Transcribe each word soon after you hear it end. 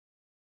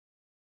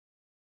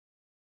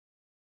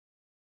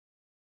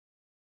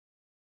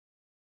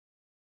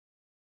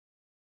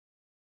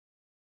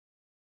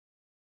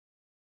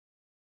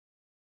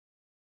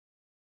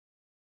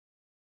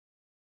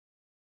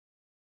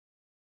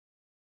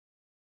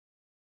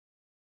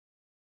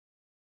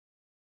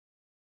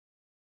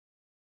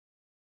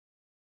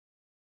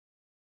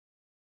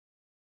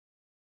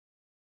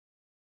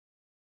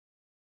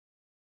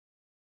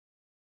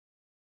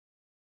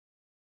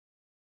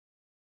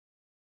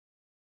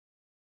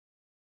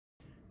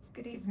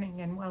Good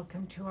evening and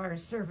welcome to our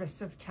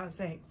service of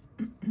Taize.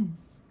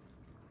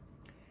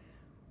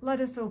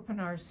 Let us open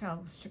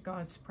ourselves to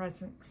God's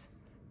presence,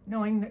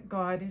 knowing that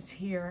God is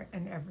here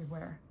and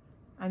everywhere,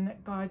 and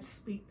that God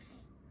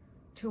speaks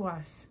to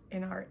us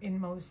in our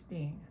inmost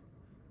being.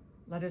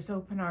 Let us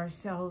open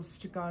ourselves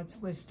to God's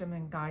wisdom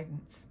and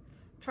guidance,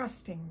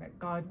 trusting that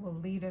God will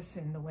lead us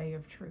in the way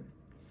of truth.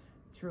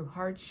 Through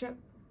hardship,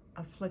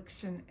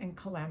 affliction, and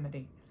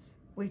calamity,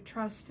 we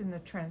trust in the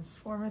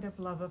transformative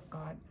love of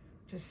God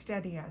to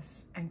steady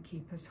us and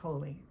keep us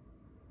holy.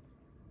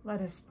 Let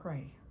us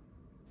pray.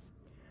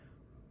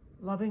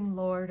 Loving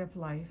Lord of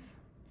life,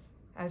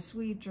 as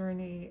we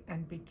journey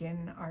and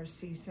begin our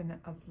season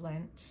of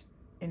Lent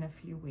in a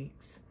few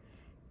weeks,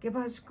 give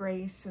us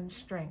grace and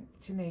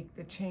strength to make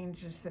the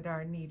changes that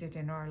are needed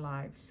in our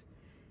lives.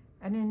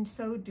 And in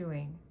so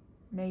doing,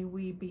 may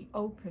we be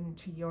open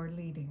to your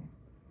leading.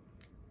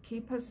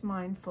 Keep us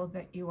mindful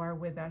that you are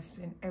with us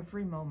in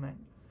every moment,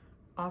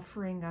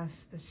 offering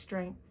us the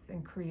strength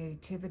and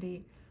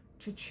creativity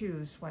to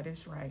choose what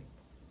is right.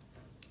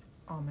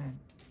 Amen.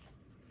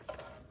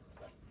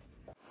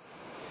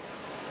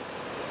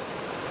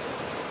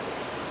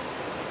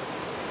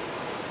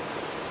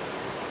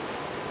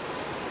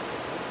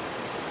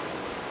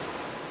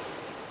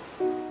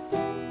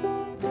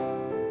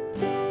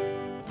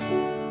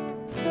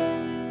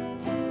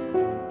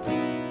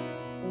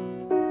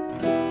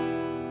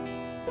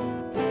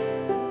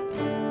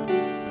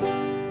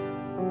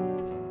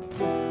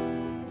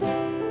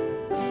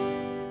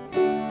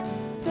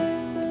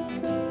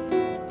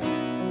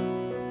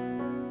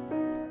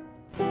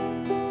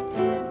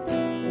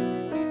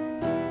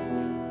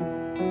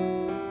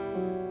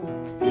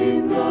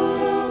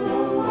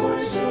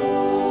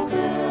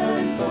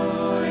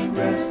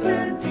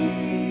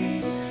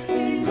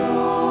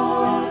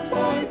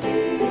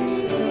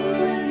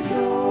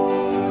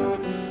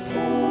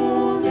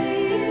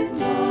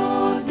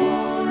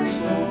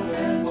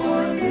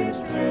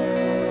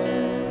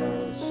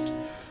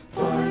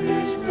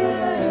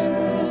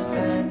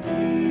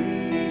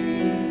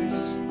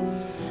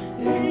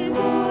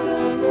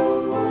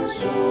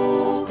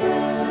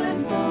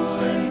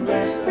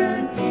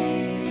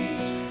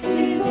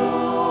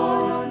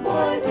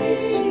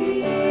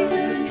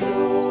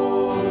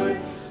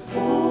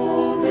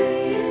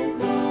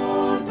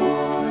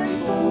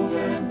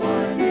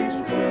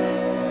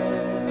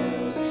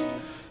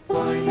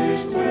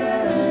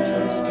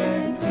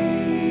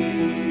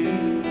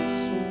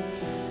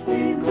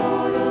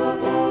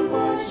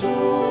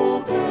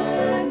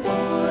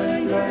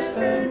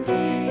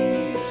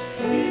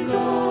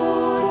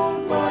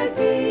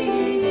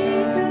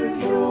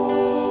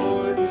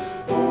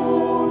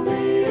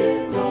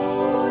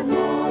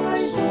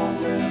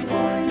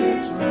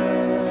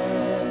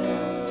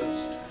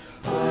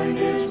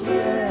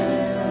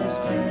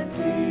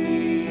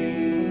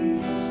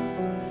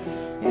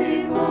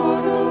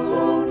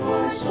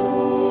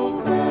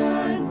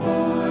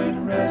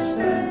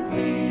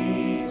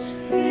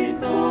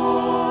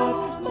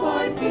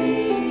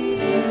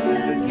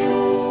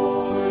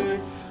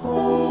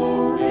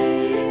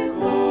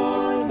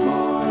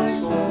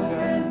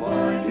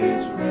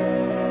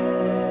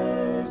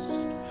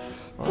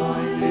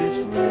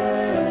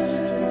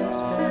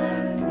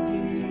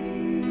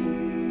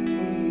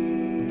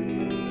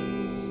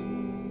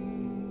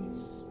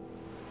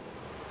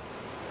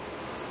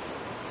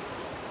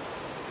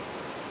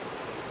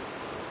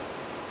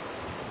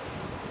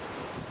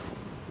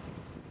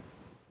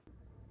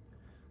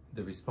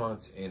 The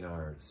response in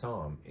our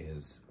psalm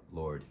is,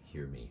 Lord,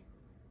 hear me.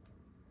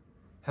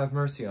 Have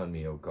mercy on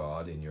me, O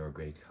God, in your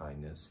great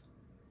kindness.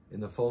 In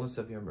the fullness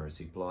of your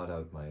mercy, blot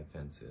out my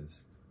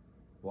offenses.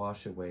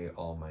 Wash away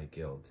all my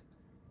guilt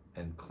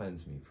and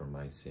cleanse me from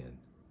my sin.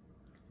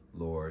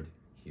 Lord,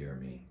 hear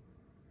me.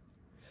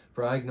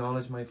 For I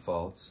acknowledge my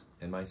faults,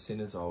 and my sin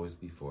is always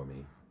before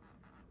me.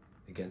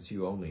 Against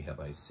you only have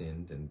I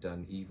sinned and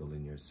done evil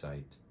in your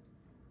sight.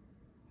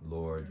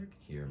 Lord,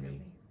 hear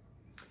me.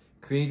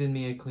 Create in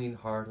me a clean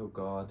heart, O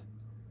God,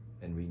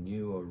 and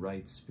renew a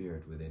right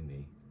spirit within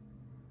me.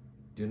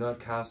 Do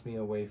not cast me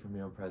away from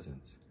your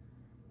presence.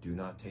 Do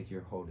not take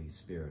your Holy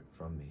Spirit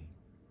from me.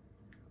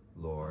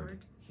 Lord,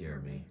 hear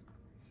me.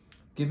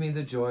 Give me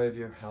the joy of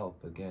your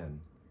help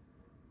again,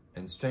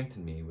 and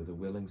strengthen me with a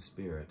willing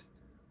spirit.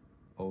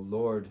 O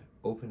Lord,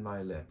 open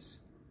my lips,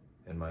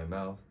 and my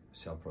mouth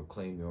shall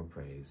proclaim your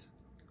praise.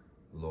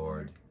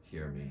 Lord,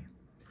 hear me.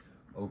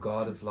 O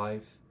God of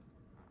life,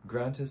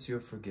 grant us your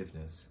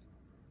forgiveness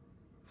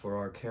for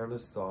our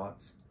careless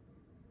thoughts,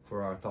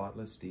 for our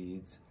thoughtless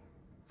deeds,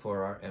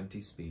 for our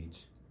empty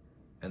speech,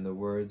 and the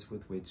words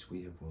with which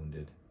we have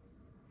wounded.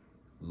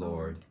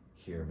 Lord,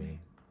 hear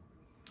me.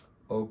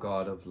 O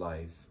God of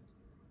life,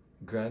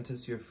 grant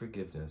us your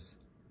forgiveness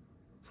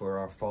for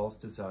our false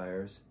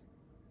desires,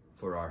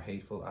 for our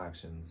hateful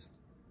actions,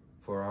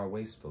 for our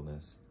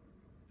wastefulness,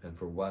 and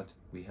for what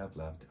we have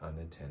left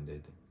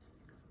unattended.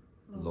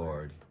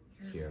 Lord,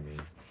 hear me.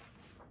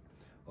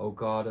 O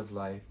God of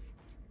life,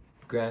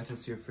 grant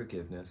us your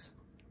forgiveness,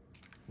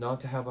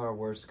 not to have our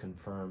worst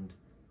confirmed,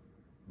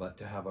 but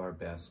to have our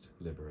best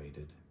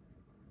liberated.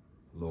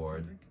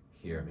 Lord,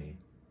 hear me.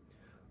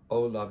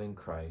 O loving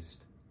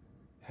Christ,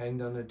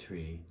 hanged on a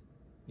tree,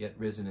 yet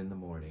risen in the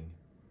morning,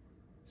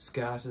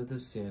 scatter the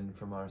sin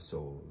from our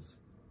souls.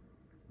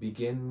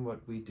 Begin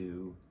what we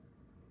do,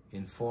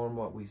 inform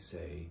what we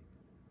say,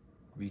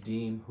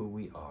 redeem who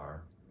we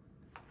are.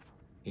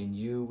 In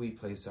you we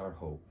place our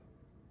hope,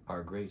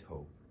 our great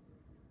hope,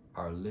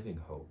 our living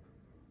hope,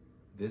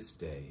 this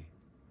day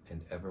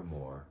and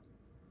evermore.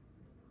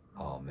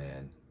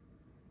 Amen.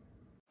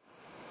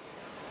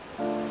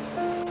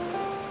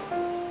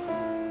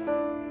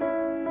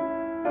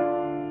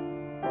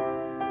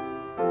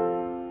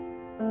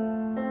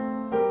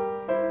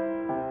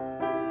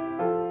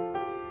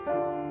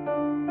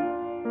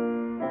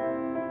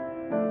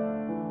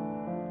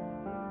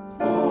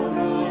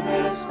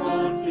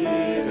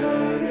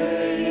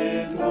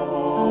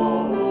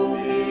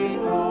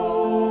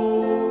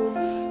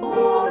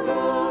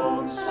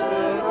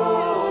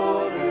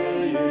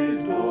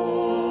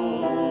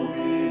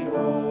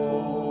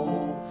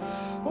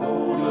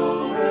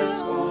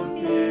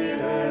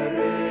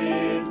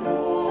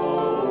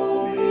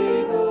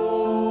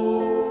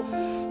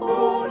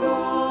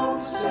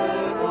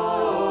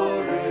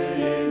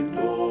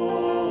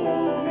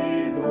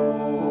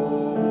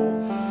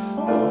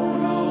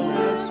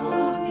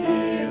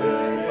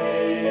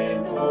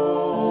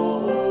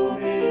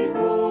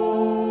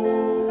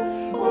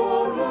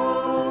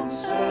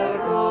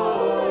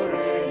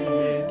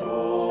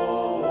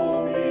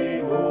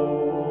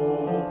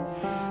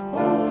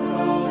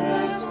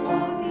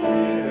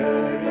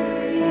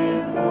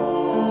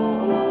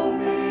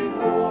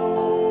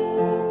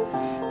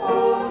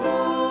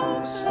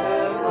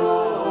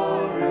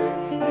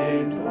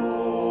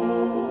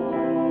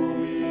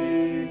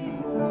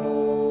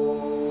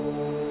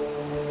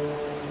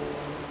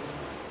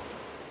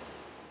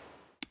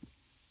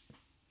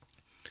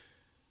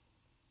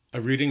 A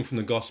reading from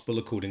the Gospel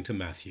according to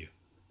Matthew.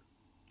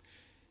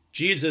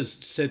 Jesus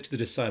said to the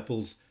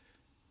disciples,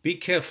 "Be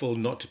careful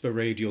not to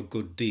parade your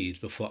good deeds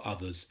before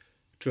others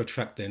to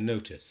attract their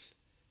notice.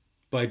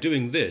 By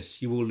doing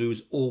this, you will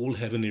lose all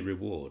heavenly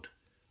reward.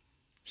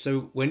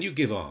 So when you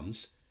give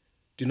alms,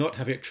 do not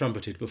have it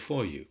trumpeted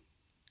before you.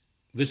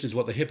 This is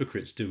what the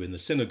hypocrites do in the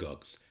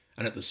synagogues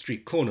and at the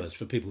street corners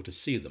for people to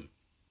see them.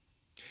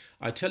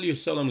 I tell you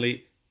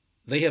solemnly,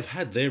 they have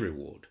had their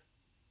reward.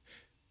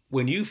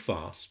 When you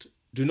fast,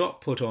 do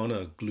not put on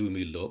a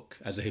gloomy look,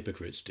 as the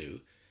hypocrites do.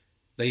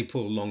 They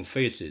pull long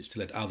faces to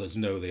let others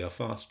know they are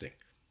fasting.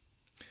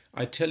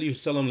 I tell you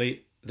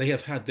solemnly, they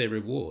have had their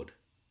reward.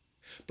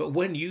 But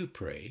when you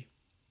pray,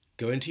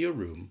 go into your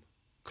room,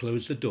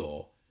 close the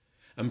door,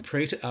 and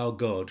pray to our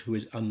God who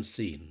is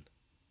unseen.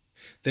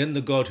 Then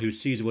the God who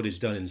sees what is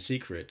done in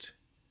secret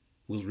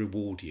will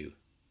reward you."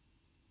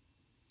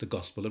 The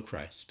Gospel of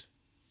Christ.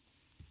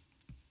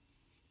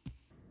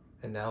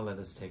 And now let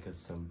us take us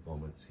some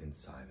moments in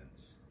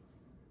silence.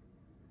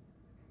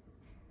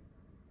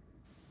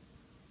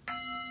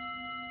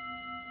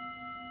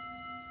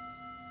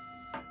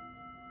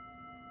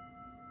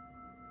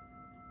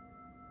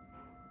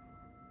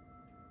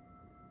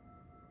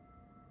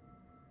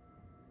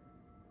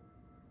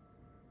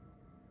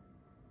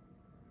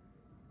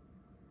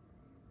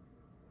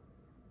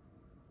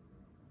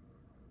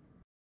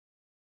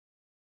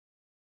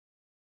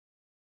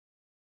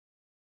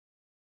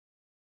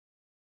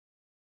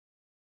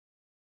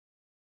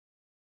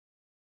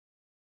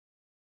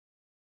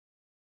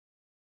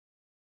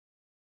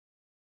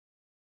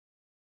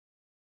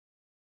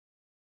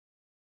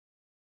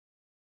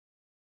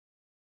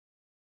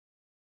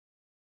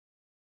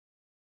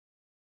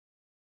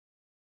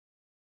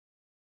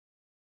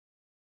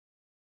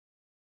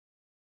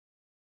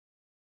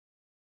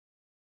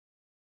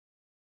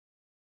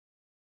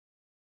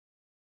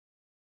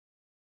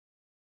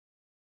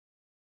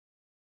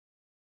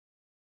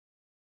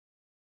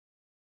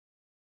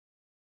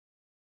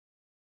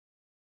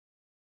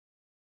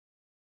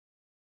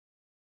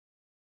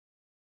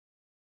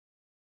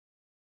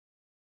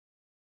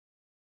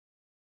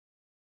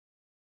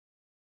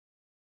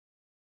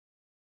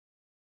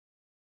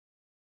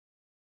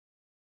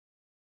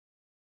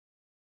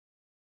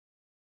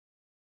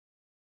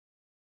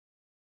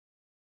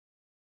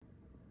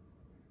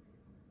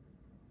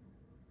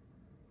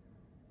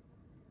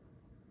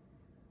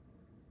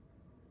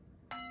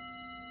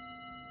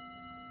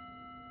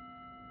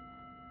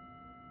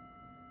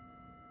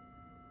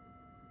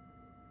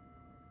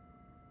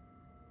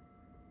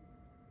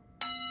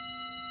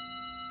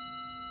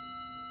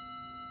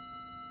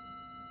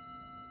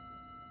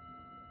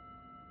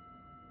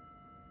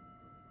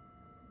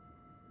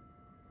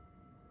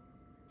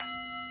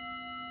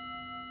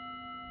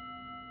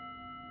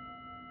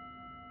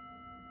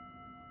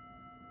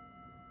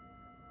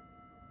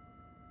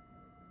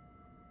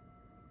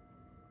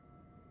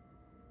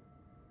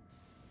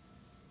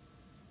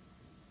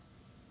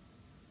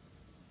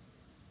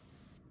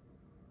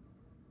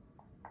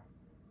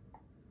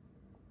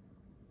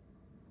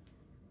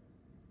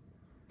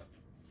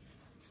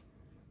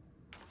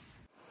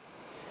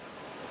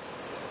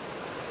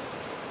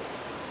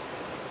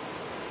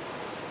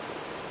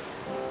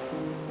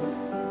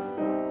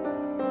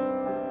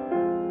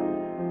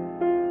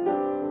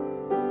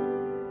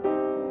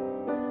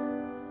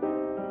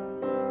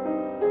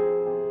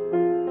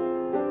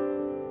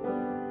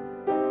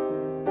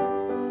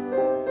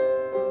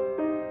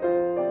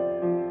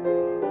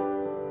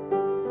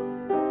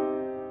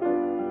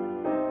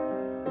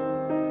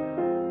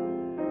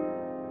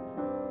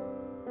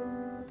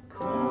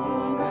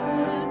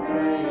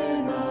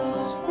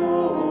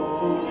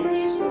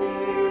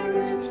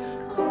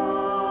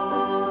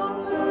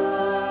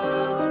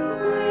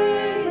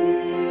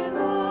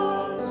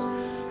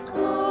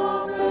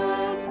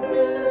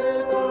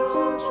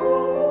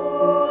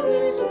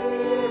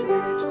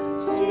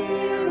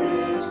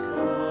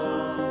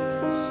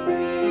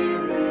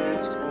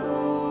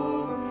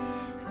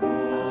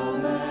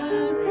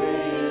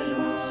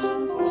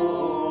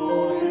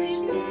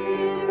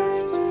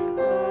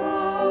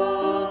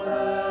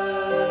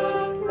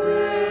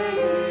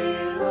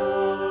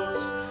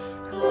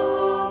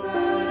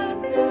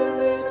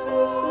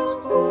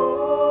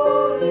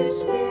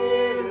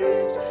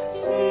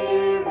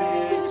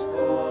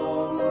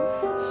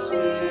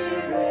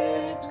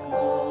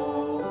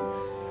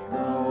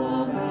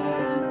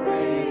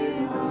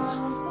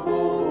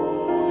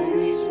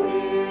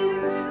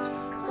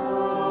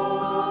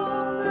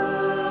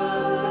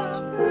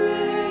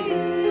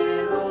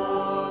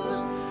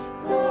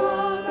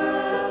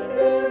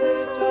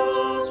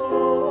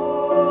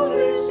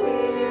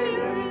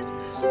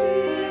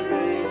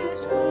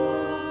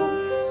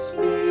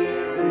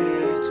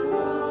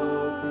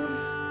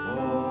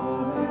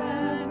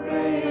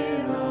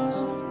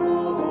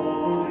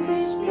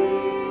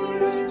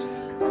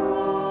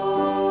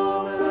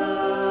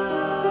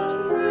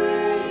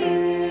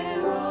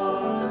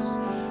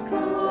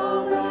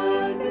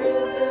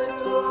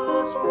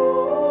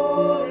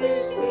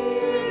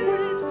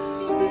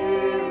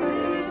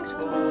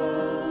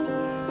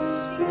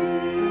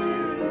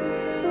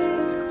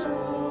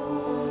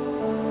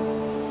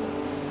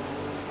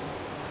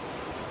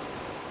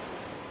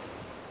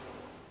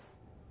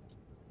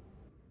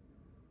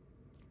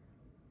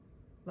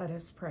 Let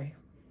us pray.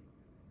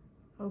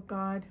 O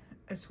God,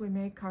 as we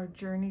make our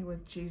journey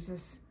with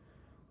Jesus,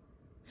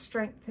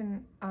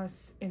 strengthen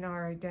us in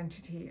our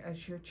identity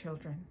as your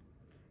children.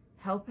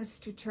 Help us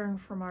to turn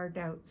from our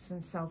doubts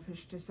and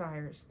selfish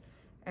desires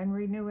and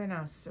renew in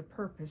us a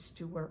purpose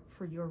to work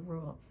for your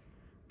rule,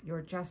 your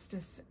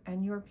justice,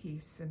 and your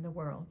peace in the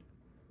world.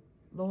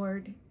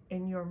 Lord,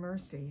 in your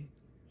mercy,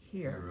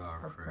 hear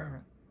our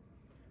prayer.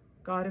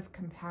 God of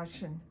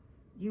compassion,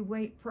 you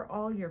wait for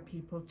all your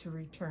people to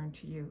return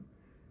to you.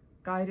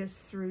 Guide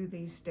us through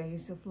these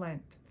days of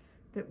Lent,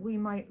 that we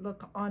might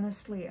look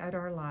honestly at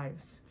our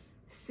lives,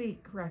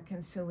 seek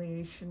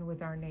reconciliation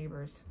with our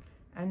neighbors,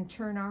 and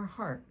turn our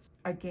hearts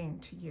again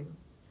to you.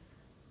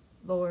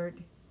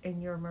 Lord, in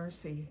your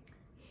mercy,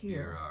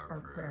 hear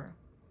our prayer.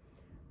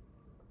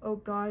 O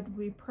God,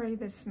 we pray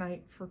this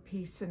night for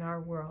peace in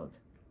our world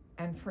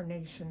and for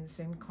nations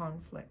in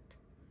conflict.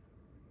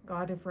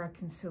 God of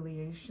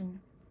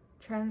reconciliation,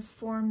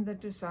 transform the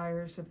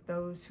desires of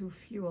those who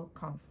fuel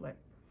conflict.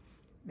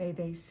 May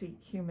they seek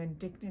human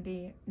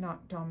dignity,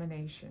 not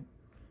domination,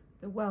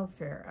 the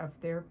welfare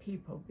of their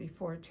people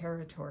before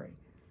territory,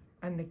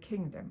 and the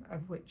kingdom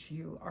of which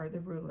you are the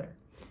ruler.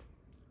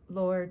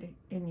 Lord,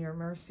 in your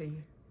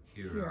mercy,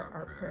 hear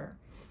our prayer.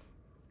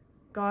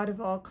 God of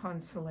all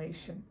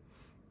consolation,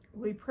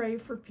 we pray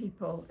for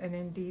people and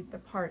indeed the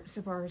parts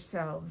of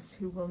ourselves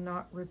who will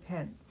not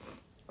repent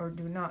or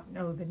do not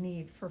know the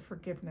need for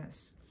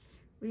forgiveness.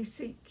 We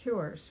seek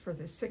cures for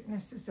the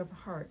sicknesses of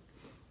heart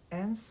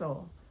and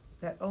soul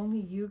that only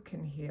you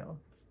can heal,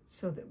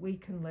 so that we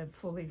can live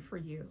fully for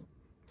you.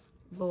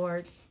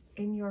 Lord,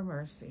 in your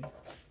mercy,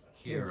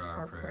 hear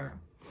our prayer.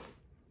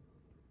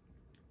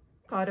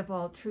 God of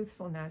all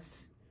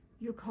truthfulness,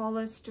 you call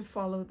us to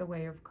follow the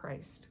way of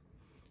Christ.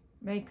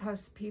 Make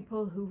us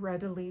people who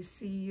readily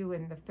see you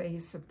in the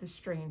face of the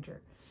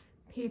stranger,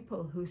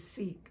 people who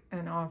seek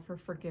and offer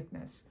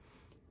forgiveness,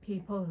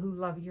 people who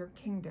love your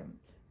kingdom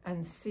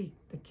and seek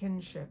the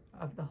kinship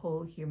of the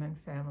whole human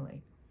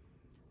family.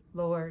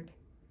 Lord,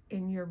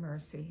 in your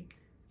mercy,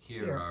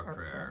 hear our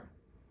prayer.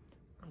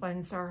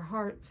 Cleanse our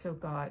hearts, O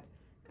God,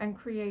 and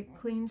create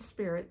clean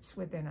spirits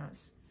within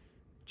us.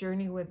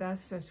 Journey with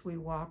us as we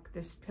walk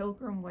this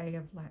pilgrim way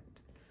of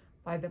Lent.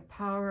 By the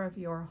power of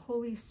your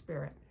Holy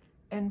Spirit,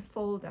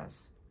 enfold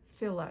us,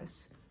 fill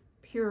us,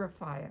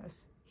 purify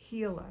us,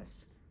 heal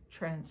us,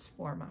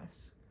 transform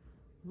us.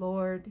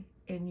 Lord,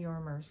 in your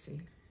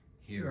mercy,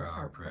 Hear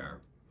our prayer.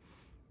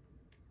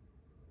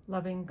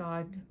 Loving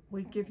God,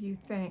 we give you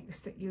thanks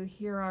that you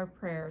hear our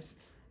prayers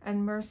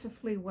and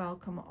mercifully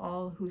welcome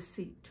all who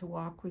seek to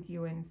walk with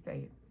you in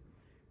faith.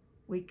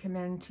 We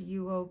commend to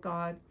you, O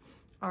God,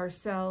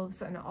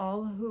 ourselves and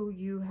all who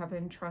you have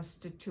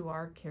entrusted to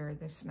our care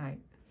this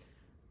night.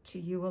 To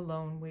you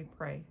alone we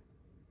pray.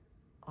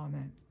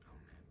 Amen.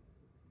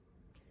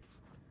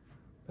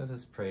 Let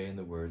us pray in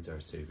the words our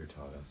Savior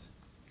taught us.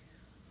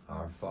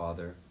 Our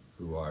Father,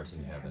 who art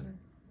in heaven,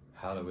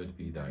 hallowed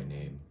be thy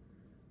name.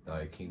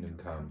 Thy kingdom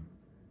come,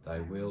 thy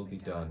will be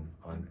done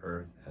on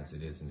earth as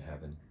it is in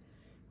heaven.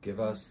 Give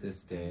us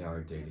this day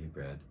our daily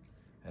bread,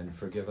 and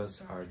forgive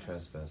us our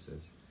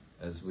trespasses,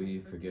 as we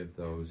forgive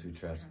those who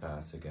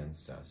trespass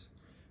against us.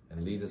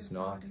 And lead us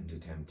not into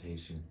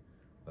temptation,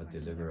 but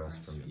deliver us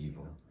from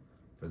evil.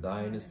 For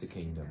thine is the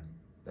kingdom,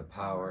 the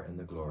power, and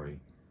the glory,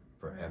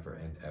 forever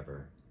and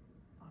ever.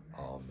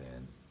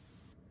 Amen.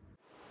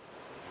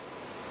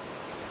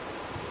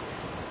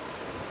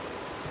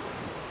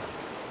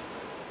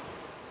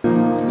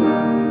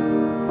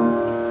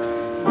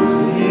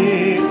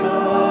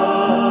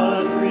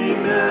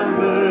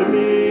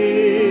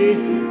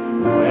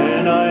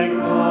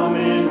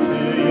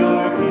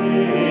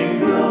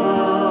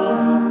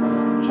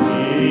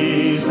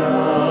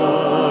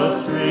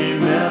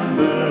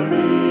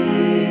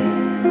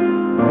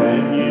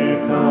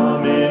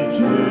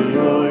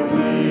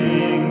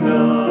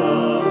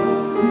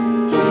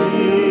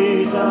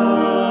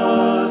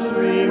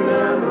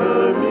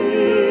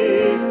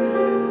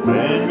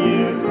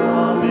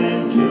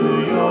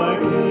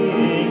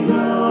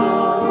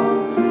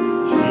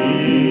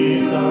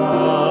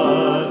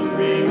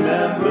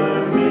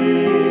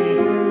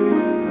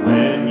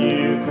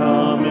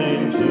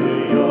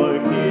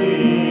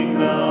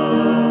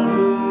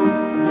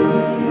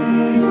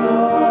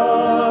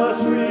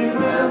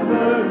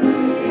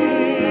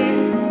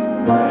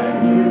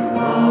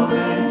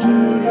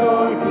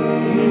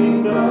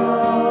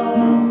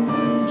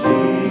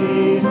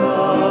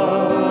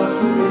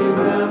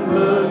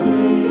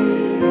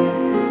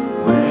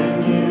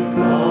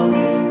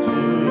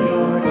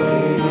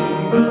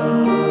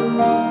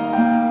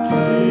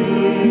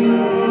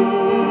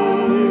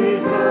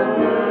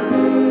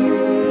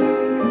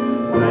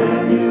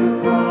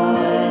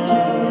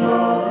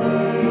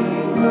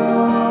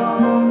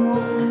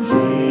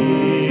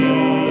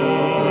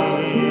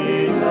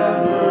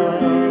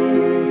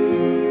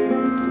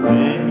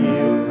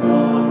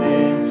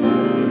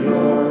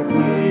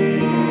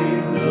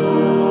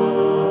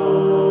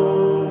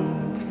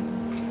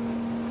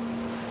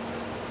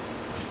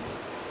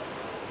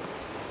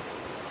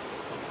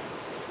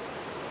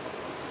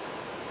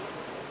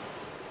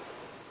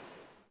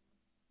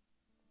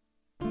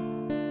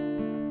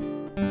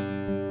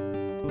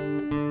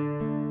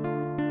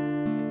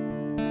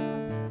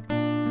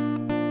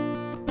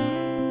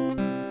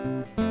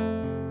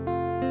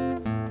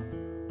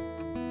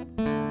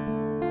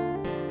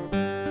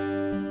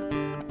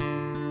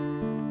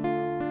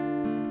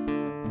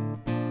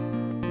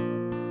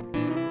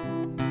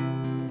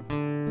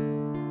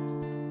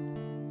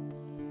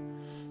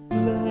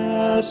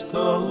 Bless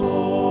the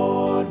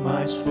Lord,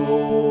 my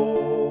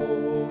soul,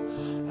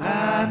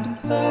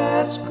 and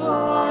bless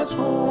God's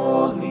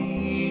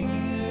holy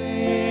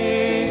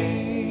name.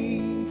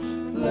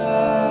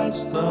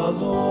 Bless the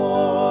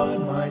Lord,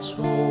 my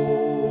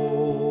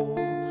soul,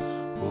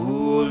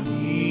 who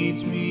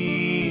leads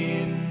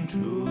me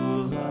into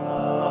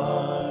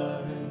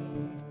life.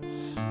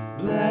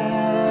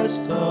 Bless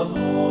the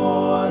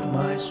Lord,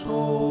 my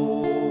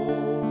soul,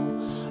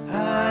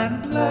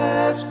 and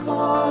bless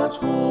God's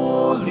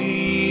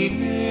holy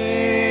name.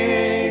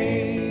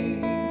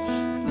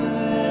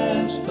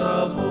 Bless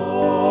the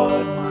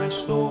Lord, my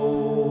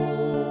soul,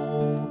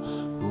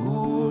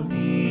 who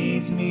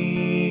leads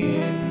me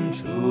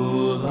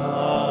into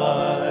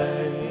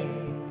life.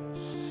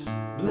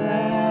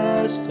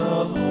 Bless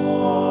the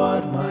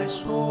Lord, my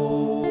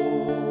soul,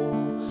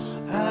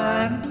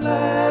 and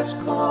bless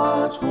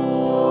God's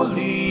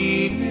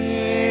holy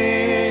name.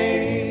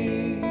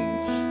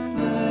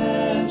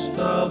 Bless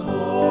the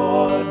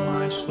Lord,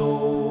 my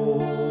soul,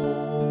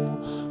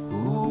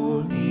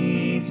 who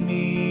leads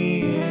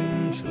me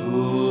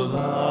into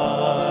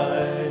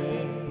life.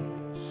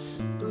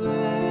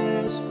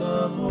 Bless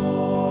the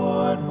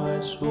Lord, my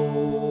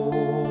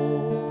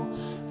soul,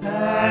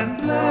 and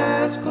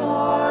bless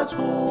God's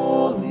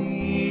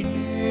holy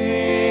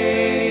name.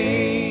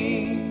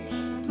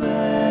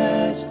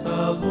 Bless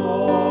the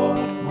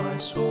Lord, my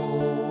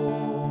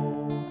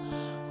soul,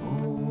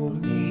 who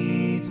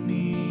leads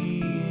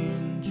me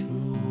into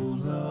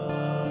life.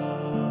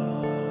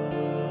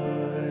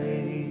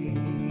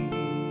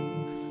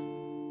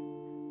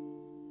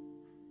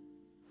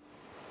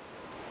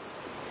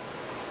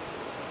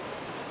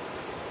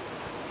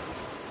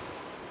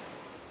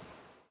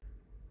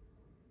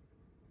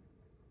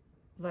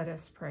 Let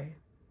us pray.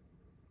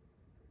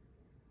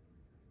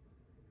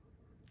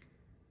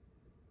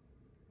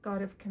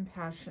 God of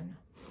compassion,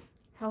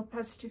 help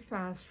us to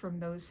fast from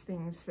those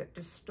things that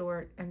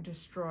distort and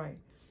destroy,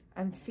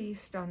 and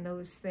feast on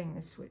those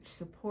things which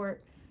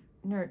support,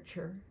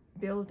 nurture,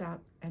 build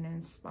up, and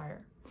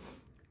inspire.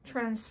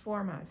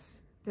 Transform us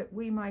that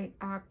we might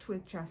act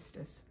with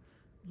justice,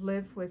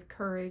 live with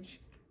courage,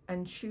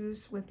 and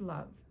choose with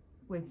love,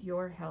 with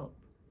your help.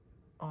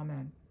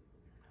 Amen.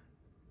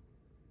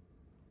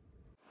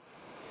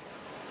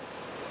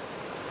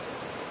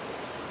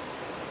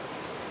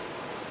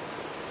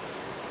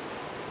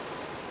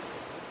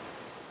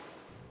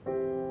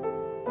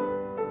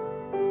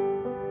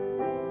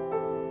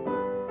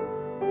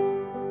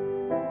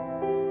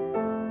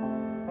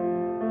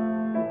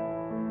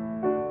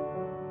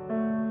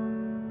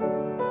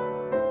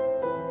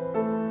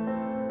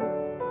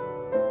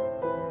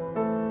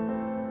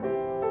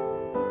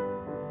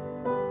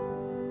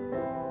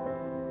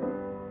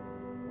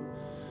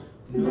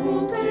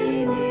 Nunc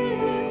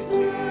dimittis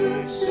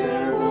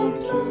servum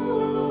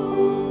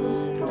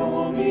tuum,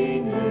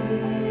 Domine,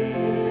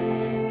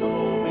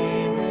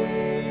 Domine,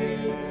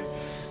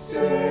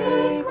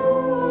 secundum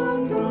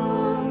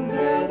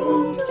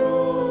verbum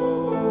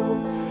tuum,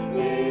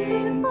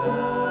 in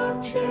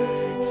pace,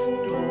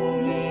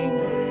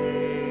 Domine.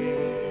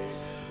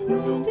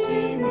 Nunc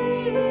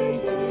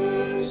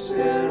dimittis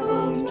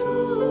servum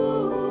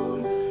tuum,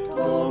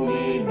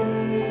 Domine,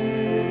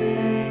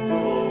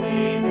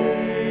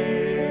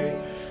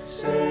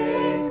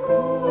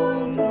 secundum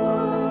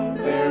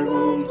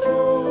verbum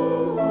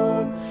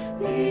tuum,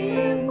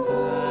 in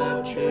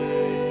pace,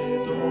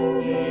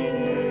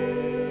 Domine.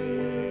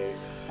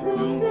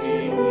 Nunc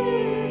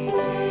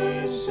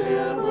dimittis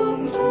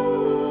servum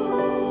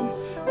tuum,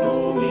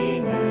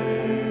 Domine,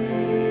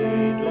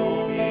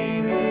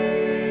 Domine,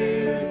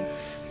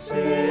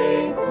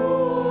 secundum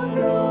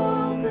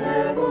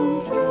verbum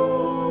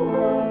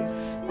tuum,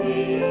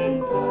 in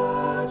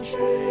pace,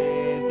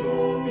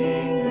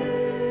 Domine.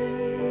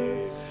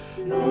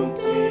 Nunc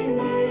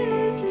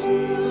dimittis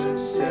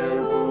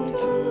servum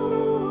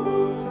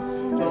tuum,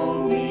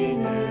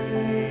 Domine,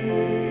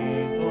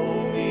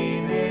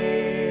 Domine,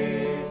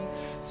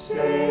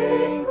 secundum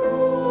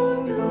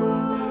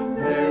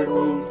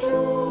verbum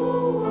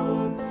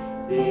tuum,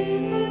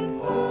 in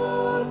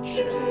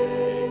pace,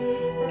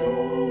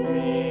 Domine.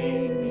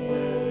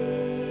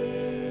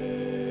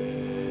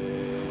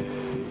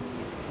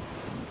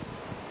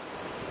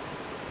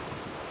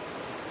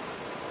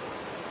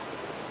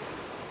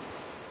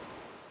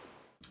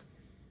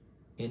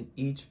 In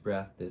each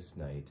breath this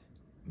night,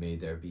 may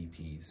there be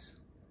peace.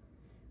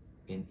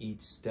 In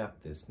each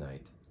step this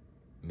night,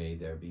 may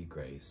there be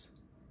grace.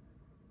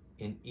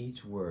 In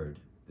each word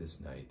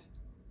this night,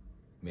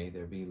 may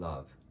there be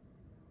love.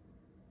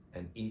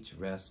 And each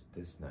rest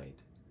this night,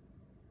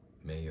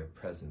 may your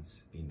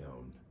presence be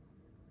known.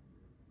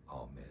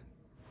 Amen.